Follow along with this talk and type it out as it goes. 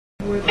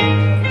Thanks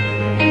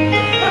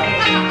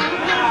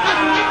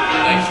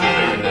for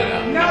figuring that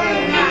out. No,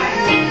 you're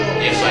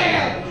not. Yes, I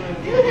am.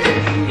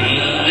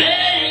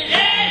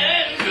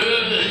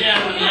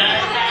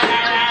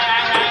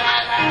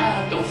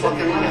 Don't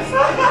fucking laugh.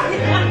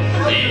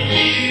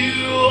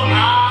 You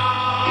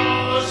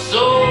are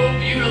so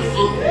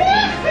beautiful.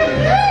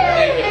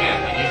 Thank you, man.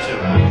 You too.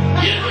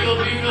 Yes, you're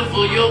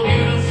beautiful. You're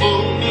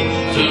beautiful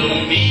to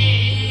me.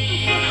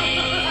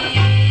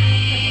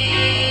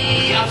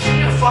 I'm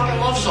singing a fucking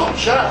love song.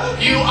 Shut up.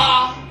 You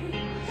are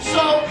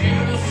so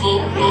beautiful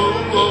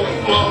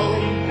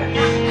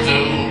to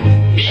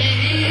me.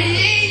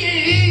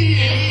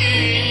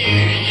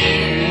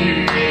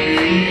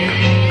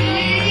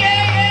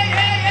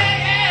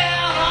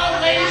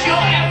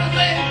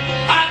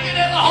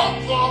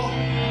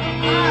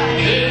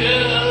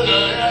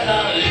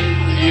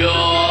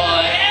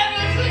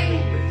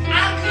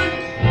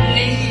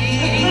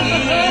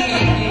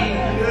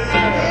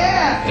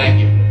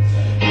 Thank you.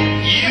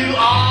 You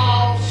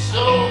are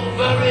so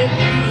very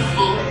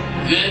beautiful,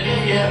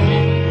 yeah,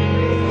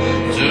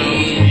 to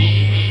me.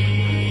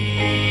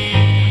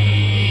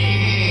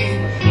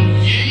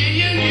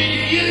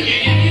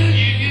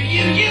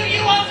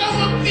 You are so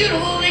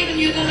beautiful, even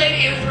you, the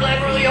lady who's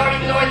really hard,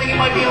 even though I think it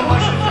might be a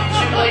mushroom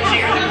soup like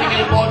here, and thinking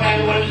of ball guy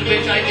who was a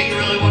bitch. I think you're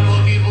really wonderful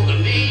and beautiful to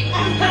me.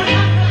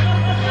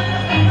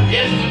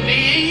 Yes, to me.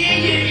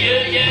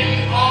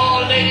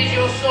 Oh, ladies,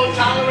 you're so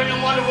tolerant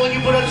and wonderful. You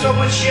put up so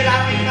much shit. I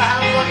don't even know how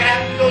the fuck it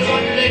happens. Goes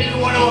on. You ladies are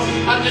wonderful.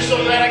 I'm just so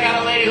glad I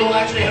got a lady who will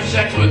actually have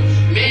sex with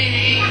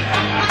me.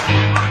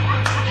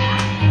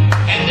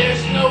 And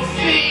there's no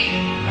fee.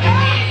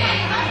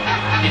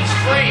 It's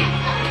free.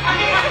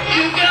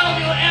 You girls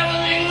do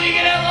everything we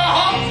can ever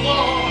hope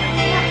for.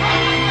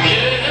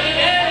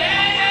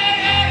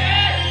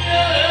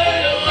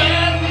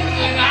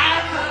 Everything I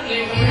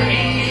really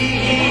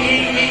need.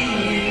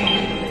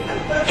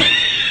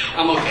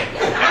 I'm okay.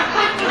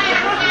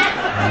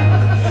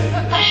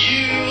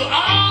 You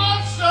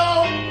are so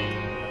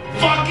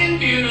fucking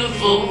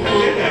beautiful to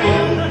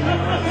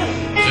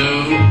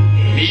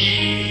me.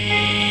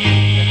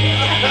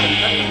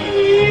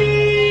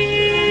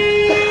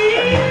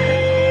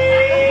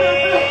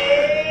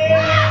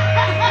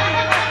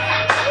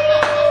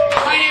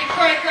 My name's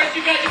Kurtz.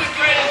 You guys have been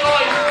great.